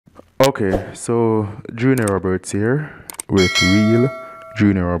Okay, so Junior Roberts here with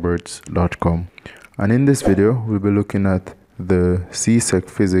realjuniorroberts.com, and in this video we'll be looking at the Csec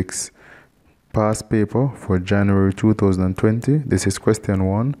physics past paper for January 2020. This is question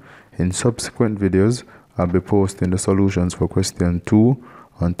 1. In subsequent videos I'll be posting the solutions for question 2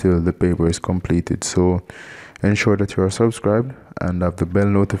 until the paper is completed. So ensure that you are subscribed and have the bell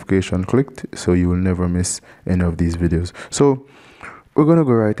notification clicked so you will never miss any of these videos. So we're going to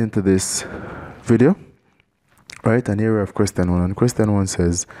go right into this video, right? And here we have question 1, and question 1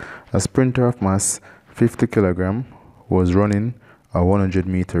 says a sprinter of mass 50 kilogram was running a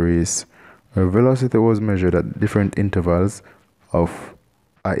 100-meter race. Her velocity was measured at different intervals of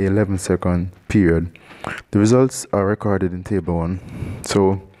a 11-second period. The results are recorded in table 1.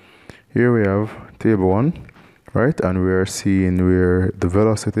 So here we have table 1, right? And we are seeing where the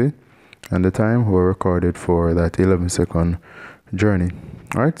velocity and the time were recorded for that 11-second journey.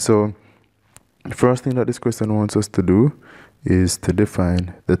 All right, so the first thing that this question wants us to do is to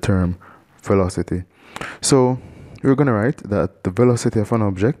define the term velocity. So we're going to write that the velocity of an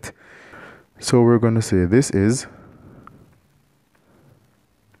object, so we're going to say this is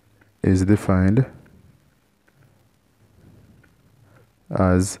defined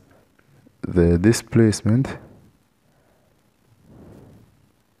as the displacement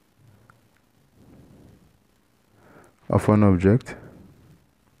of an object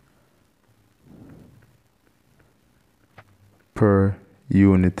per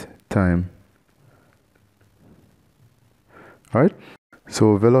unit time. Alright,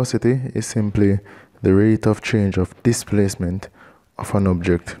 so velocity is simply the rate of change of displacement of an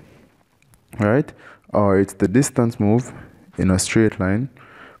object, alright, or it's the distance moved in a straight line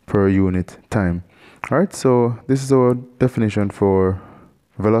per unit time. Alright, so this is our definition for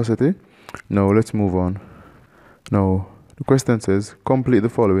velocity. Now let's move on. Now, the question says, complete the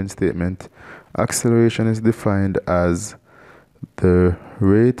following statement. Acceleration is defined as the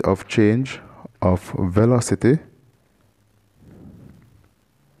rate of change of velocity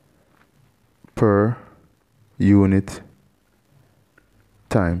per unit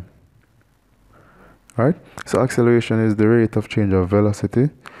time. Alright, so acceleration is the rate of change of velocity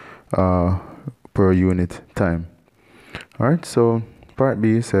per unit time. Alright, so part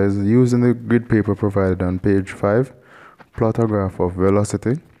B says, using the grid paper provided on page 5, plot a graph of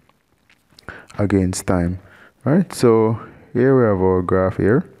velocity against time. Alright, so here we have our graph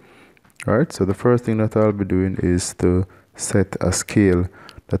here. Alright, so the first thing that I'll be doing is to set a scale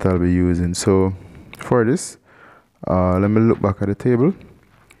that I'll be using. So for this, let me look back at the table.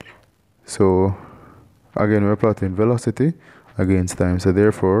 So again, we're plotting velocity against time. So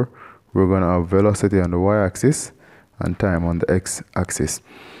therefore, we're going to have velocity on the y-axis and time on the x-axis.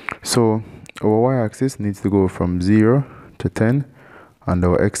 So our y-axis needs to go from 0 to 10 and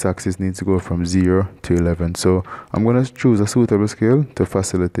our x-axis needs to go from 0 to 11. So I'm going to choose a suitable scale to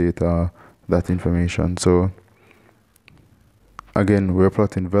facilitate that information. So again, we're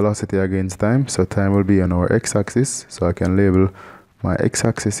plotting velocity against time, so time will be on our x-axis, so I can label my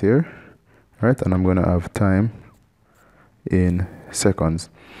x-axis here, right? And I'm going to have time in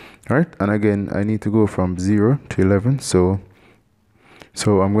seconds. Right, and again I need to go from 0 to 11, so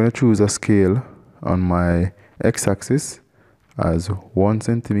I'm going to choose a scale on my x-axis as 1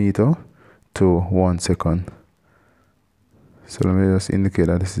 centimeter to 1 second. So let me just indicate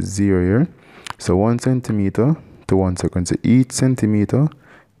that this is 0 here. So 1 centimeter to 1 second, so each centimeter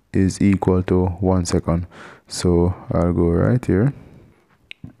is equal to 1 second. So I'll go right here.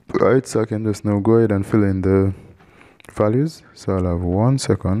 Right, so I can just now go ahead and fill in the values. So I'll have 1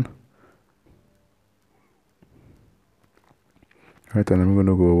 second. Right, and I'm going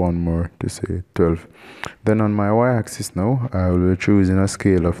to go one more to say 12. Then on my y-axis now, I will be choosing a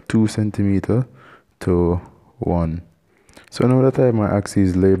scale of 2 centimeter to 1. So now that I have my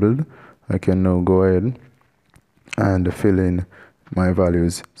axis labeled, I can now go ahead and fill in my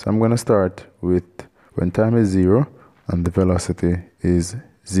values. So I'm going to start with when time is 0 and the velocity is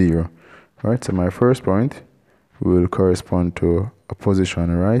 0. Right, so my first point will correspond to a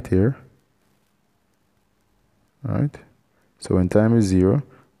position right here. Right. So when time is 0,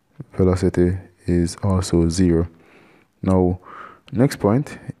 velocity is also 0. Now, next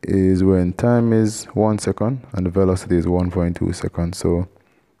point is when time is 1 second and the velocity is 1.2 seconds. So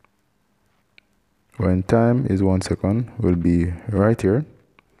when time is 1 second will be right here.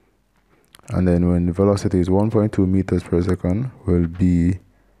 And then when the velocity is 1.2 meters per second will be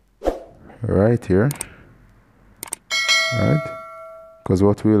right here. Right? Because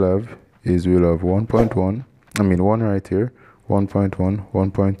what we'll have is we'll have 1 right here, 1.1,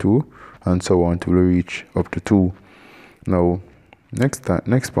 1.2, and so on till we reach up to 2. Now,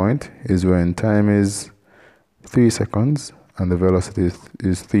 Next point is when time is 3 seconds and the velocity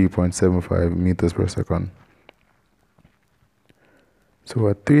is 3.75 meters per second. So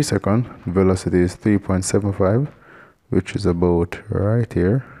at 3 seconds, velocity is 3.75, which is about right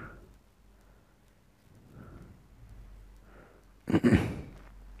here.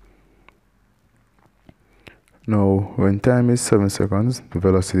 Now, when time is 7 seconds, the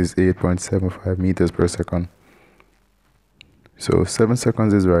velocity is 8.75 meters per second. So 7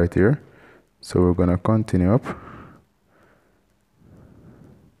 seconds is right here. So we're going to continue up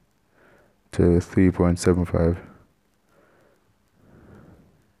to 3.75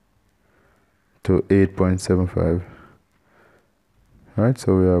 to 8.75. Right,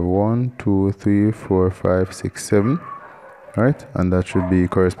 so we have 1, 2, 3, 4, 5, 6, 7. Right, and that should be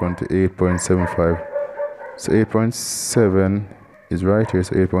correspond to 8.75. So 8.7 is right here,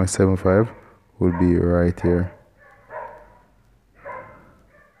 so 8.75 will be right here.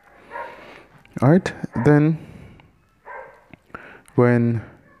 Alright, then when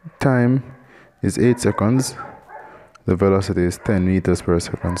time is 8 seconds, the velocity is 10 meters per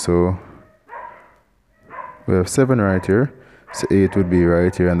second. So we have 7 right here, so 8 would be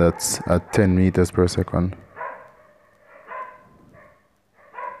right here, and that's at 10 meters per second.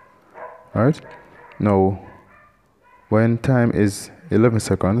 Alright, now when time is 11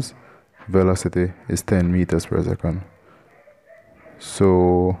 seconds, velocity is 10 meters per second.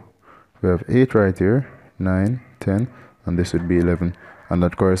 So we have 8 right here, 9, 10, and this would be 11, and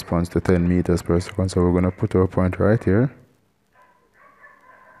that corresponds to 10 meters per second. So we're going to put our point right here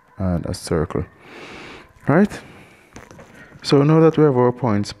and a circle. Right, so now that we have our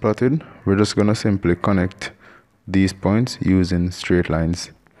points plotted, we're just going to simply connect these points using straight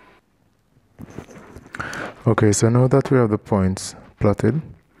lines. Okay, so now that we have the points plotted,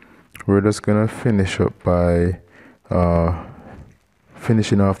 we're just going to finish up by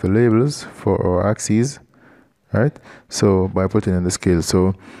finishing off the labels for our axes, right? So by putting in the scale.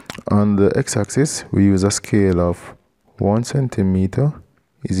 So on the x-axis, we use a scale of 1 centimeter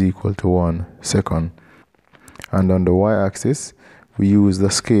is equal to 1 second. And on the y-axis, we use the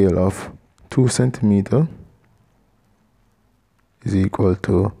scale of 2 centimeter is equal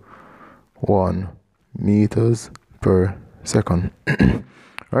to 1 meters per second.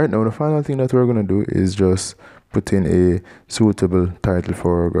 Right, now the final thing that we're going to do is just put in a suitable title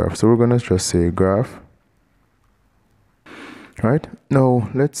for our graph. So we're going to just say graph. Right, now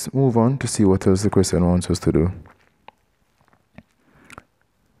let's move on to see what else the question wants us to do.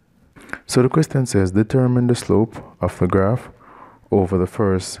 So the question says determine the slope of the graph over the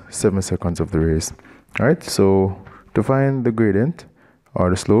first 7 seconds of the race. Right, so to find the gradient or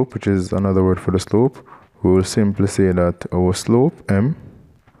the slope, which is another word for the slope, we will simply say that our slope m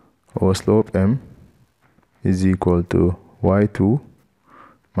is equal to y2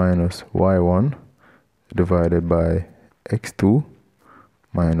 minus y1 divided by x2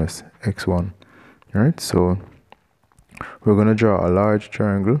 minus x1. Right, so we're going to draw a large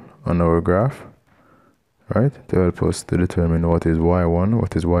triangle on our graph, right, to help us to determine what is y1,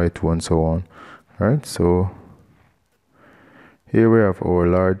 what is y2, and so on. Right, so here we have our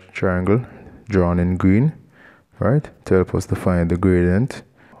large triangle drawn in green, right, to help us to find the gradient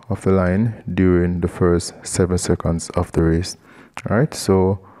of the line during the first 7 seconds of the race. Right,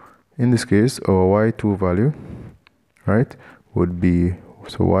 so in this case, our y2 value, right, would be,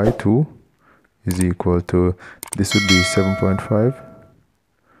 so y2 is equal to, this would be 7.5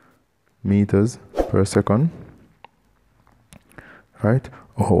 meters per second. Right,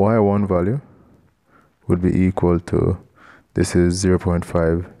 our y1 value would be equal to, this is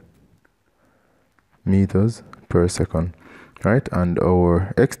 0.5 meters per second. Right, and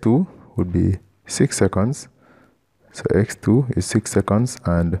our x2 would be 6 seconds. So x2 is 6 seconds,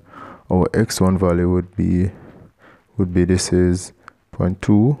 and our x1 value would be this is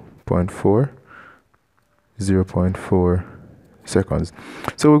 0.2, 0.4, 0.4 seconds.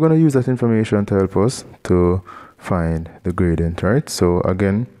 So we're going to use that information to help us to find the gradient, right? So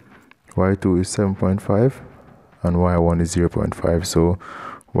again, y2 is 7.5 and y1 is 0.5. So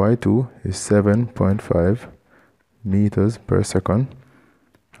y2 is 7.5 meters per second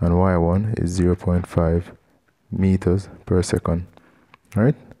and y1 is 0.5 meters per second.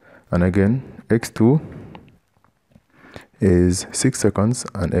 Right, and again, x2 is 6 seconds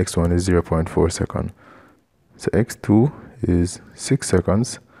and x1 is 0.4 second. So x2 is 6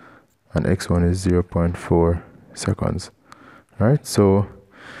 seconds and x1 is 0.4 seconds. Right, so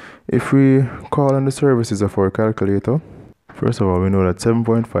if we call on the services of our calculator, first of all, we know that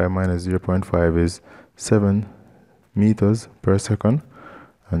 7.5 minus 0.5 is 7 meters per second,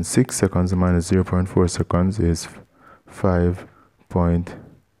 and 6 seconds minus 0.4 seconds is 5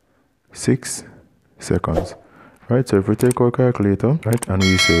 5.6 seconds. Right, so if we take our calculator, right, and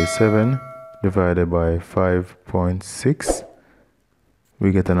we say 7 divided by 5.6,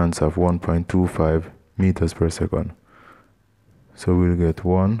 we get an answer of 1.25 meters per second. So we'll get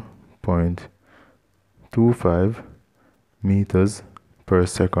 1.25 meters per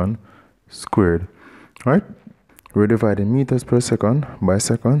second squared. Right? We're dividing meters per second by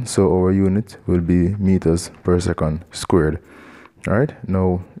second, so our unit will be meters per second squared. Alright,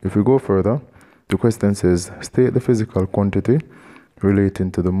 now if we go further, the question says state the physical quantity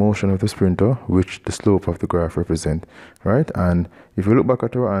relating to the motion of the sprinter which the slope of the graph represent. Right, and if you look back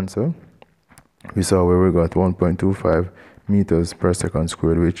at our answer, we saw where we got 1.25 meters per second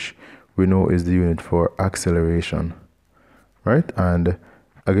squared, which we know is the unit for acceleration. Right, and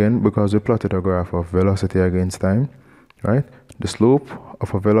again, because we plotted a graph of velocity against time, right, the slope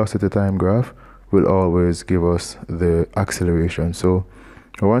of a velocity time graph will always give us the acceleration. So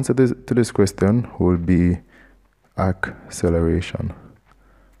our answer to this question will be acceleration.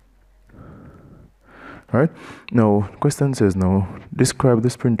 Right, now question says now describe the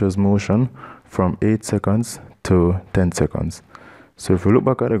sprinter's motion from 8 seconds to 10 seconds. So if we look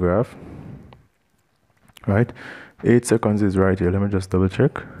back at the graph, right, 8 seconds is right here. Let me just double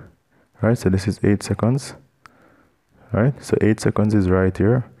check. Right, so this is 8 seconds. Right, so 8 seconds is right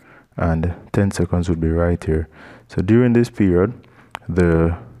here, and 10 seconds would be right here. So during this period,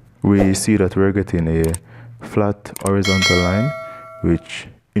 we see that we're getting a flat horizontal line, which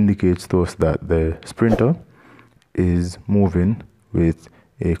indicates to us that the sprinter is moving with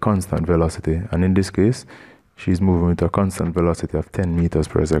a constant velocity, and in this case, she's moving with a constant velocity of 10 meters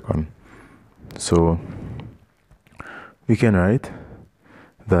per second. So we can write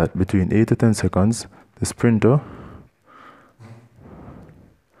that between 8 to 10 seconds, the sprinter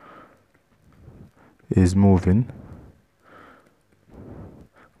is moving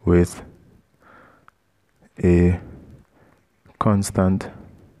with a constant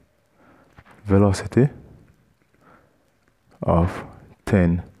velocity of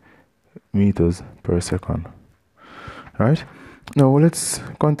 10 meters per second. Right, now let's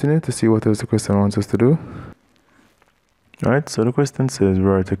continue to see what else the question wants us to do. Right, so the question says we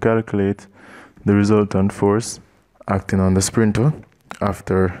are to calculate the resultant force acting on the sprinter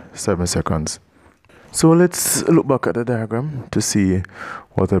after 7 seconds. So let's look back at the diagram to see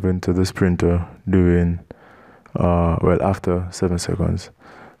what happened to the sprinter during after 7 seconds.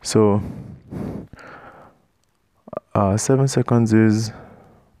 So 7 seconds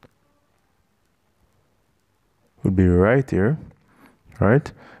would be right here,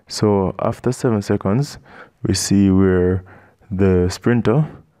 right? So after 7 seconds, we see where the sprinter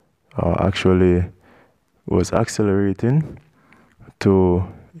actually was accelerating to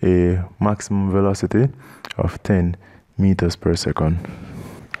a maximum velocity of 10 meters per second.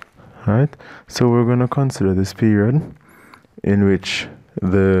 Right, so we're going to consider this period in which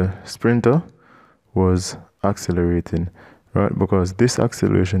the sprinter was accelerating, right, because this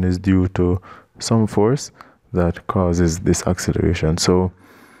acceleration is due to some force that causes this acceleration. So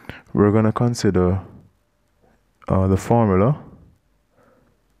we're going to consider the formula,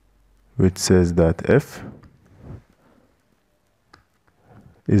 which says that F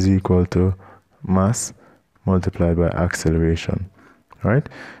is equal to mass multiplied by acceleration. Right,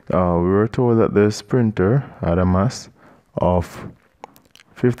 we were told that the sprinter had a mass of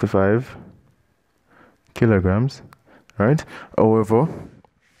 55 kilograms. Right, however,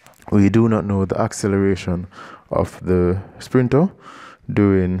 we do not know the acceleration of the sprinter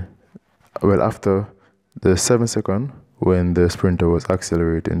during, after the 7 seconds when the sprinter was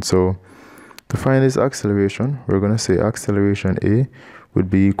accelerating. So to find this acceleration, we're going to say acceleration A would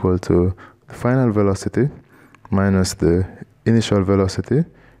be equal to the final velocity minus the initial velocity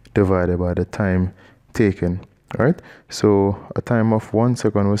divided by the time taken. Right, so a time of 1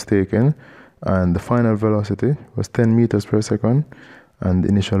 second was taken, and the final velocity was 10 meters per second, and the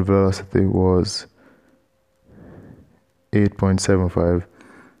initial velocity was 8.75.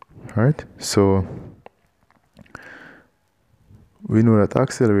 Right, so we know that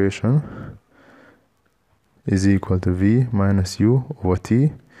acceleration is equal to v minus u over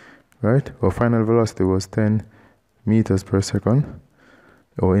t. Right, our final velocity was 10 meters per second.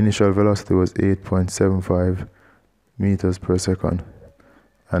 Our initial velocity was 8.75 meters per second,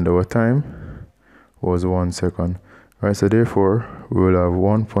 and our time was 1 second. Right, so therefore we will have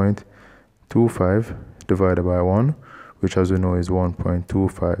 1.25 divided by 1, which as we know is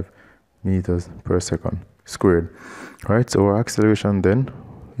 1.25 meters per second squared. Right, so our acceleration then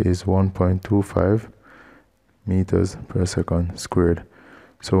is 1.25 meters per second squared.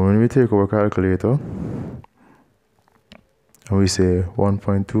 So when we take our calculator and we say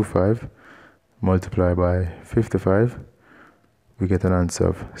 1.25 multiplied by 55, we get an answer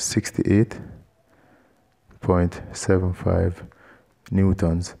of 68.75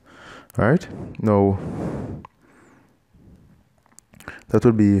 newtons. Alright, now that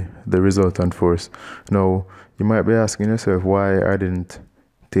would be the resultant force. Now you might be asking yourself why I didn't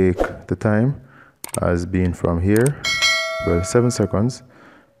take the time as being from here, well, 7 seconds,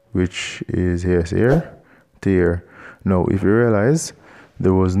 which is here to here. Now if you realize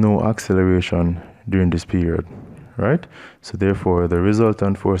there was no acceleration during this period, right? So therefore the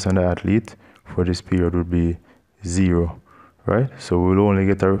resultant force on the athlete for this period would be 0, right? So we'll only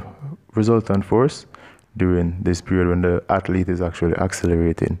get a resultant force during this period when the athlete is actually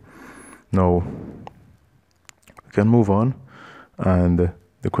accelerating. Now we can move on, and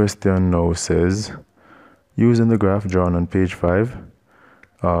the question now says, using the graph drawn on page 5,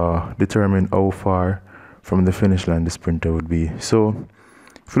 determine how far from the finish line the sprinter would be. So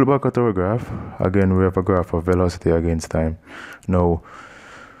if we look back at our graph, again we have a graph of velocity against time. Now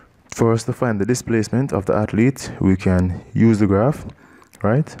for us to find the displacement of the athlete, we can use the graph,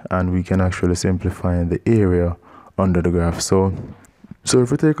 right? And we can actually simplify the area under the graph. So if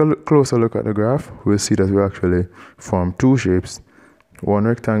we take a closer look at the graph, we'll see that we actually form two shapes, one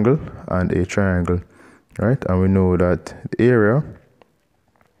rectangle and a triangle, right? And we know that the area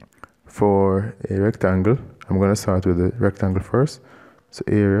for a rectangle, I'm going to start with the rectangle first. So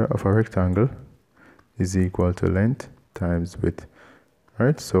area of a rectangle is equal to length times width,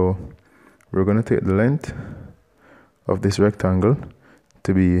 right? So we're going to take the length of this rectangle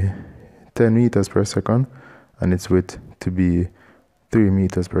to be 10 meters per second and its width to be 3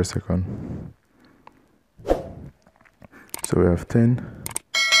 meters per second. So we have 10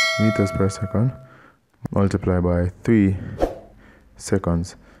 meters per second multiplied by 3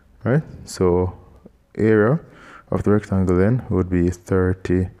 seconds, right? So area of the rectangle then would be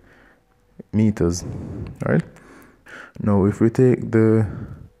 30 meters, right? Now if we take the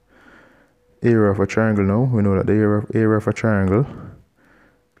area of a triangle now, we know that the area of a triangle,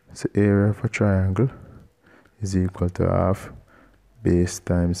 so area of a triangle is equal to half base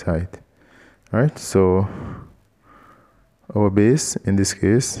times height, right? So our base in this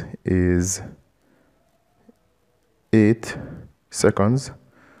case is 8 seconds.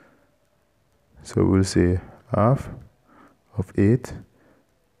 So we'll say half of 8,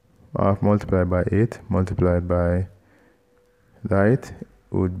 half multiplied by 8 multiplied by the height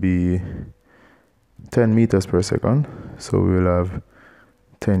would be 10 meters per second. So we'll have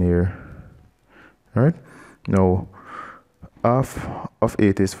 10 here, right? Now half of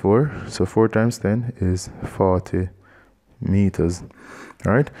 8 is 4, so 4 times 10 is 40 meters.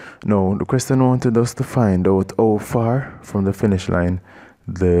 Right? Now the question wanted us to find out how far from the finish line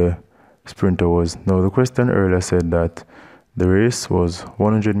the sprinter was. Now the question earlier said that the race was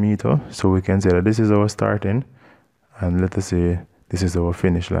 100 meters, so we can say that this is our starting, and let us say this is our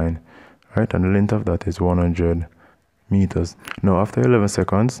finish line, right? And the length of that is 100 meters. Now after 11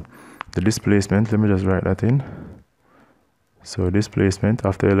 seconds, the displacement, let me just write that in. So displacement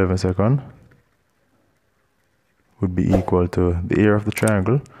after 11 seconds would be equal to the area of the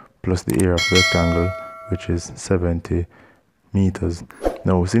triangle plus the area of the rectangle, which is 70 meters.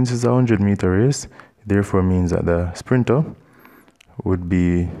 Now since it's a 100 meter race, it therefore means that the sprinter would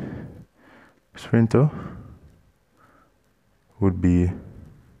be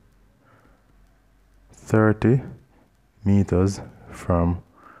 30 meters from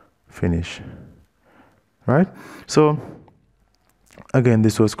finish, right? So again,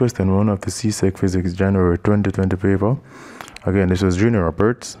 this was question 1 of the Csec Physics January 2020 paper. Again, this was Junior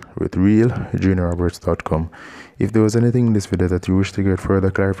Roberts with realjuniorroberts.com. If there was anything in this video that you wish to get further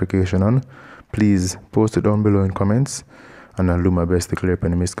clarification on, please post it down below in comments, and I'll do my best to clear up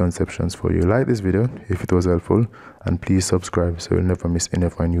any misconceptions for you. Like this video if it was helpful, and please subscribe so you'll never miss any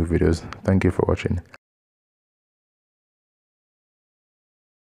of my new videos. Thank you for watching.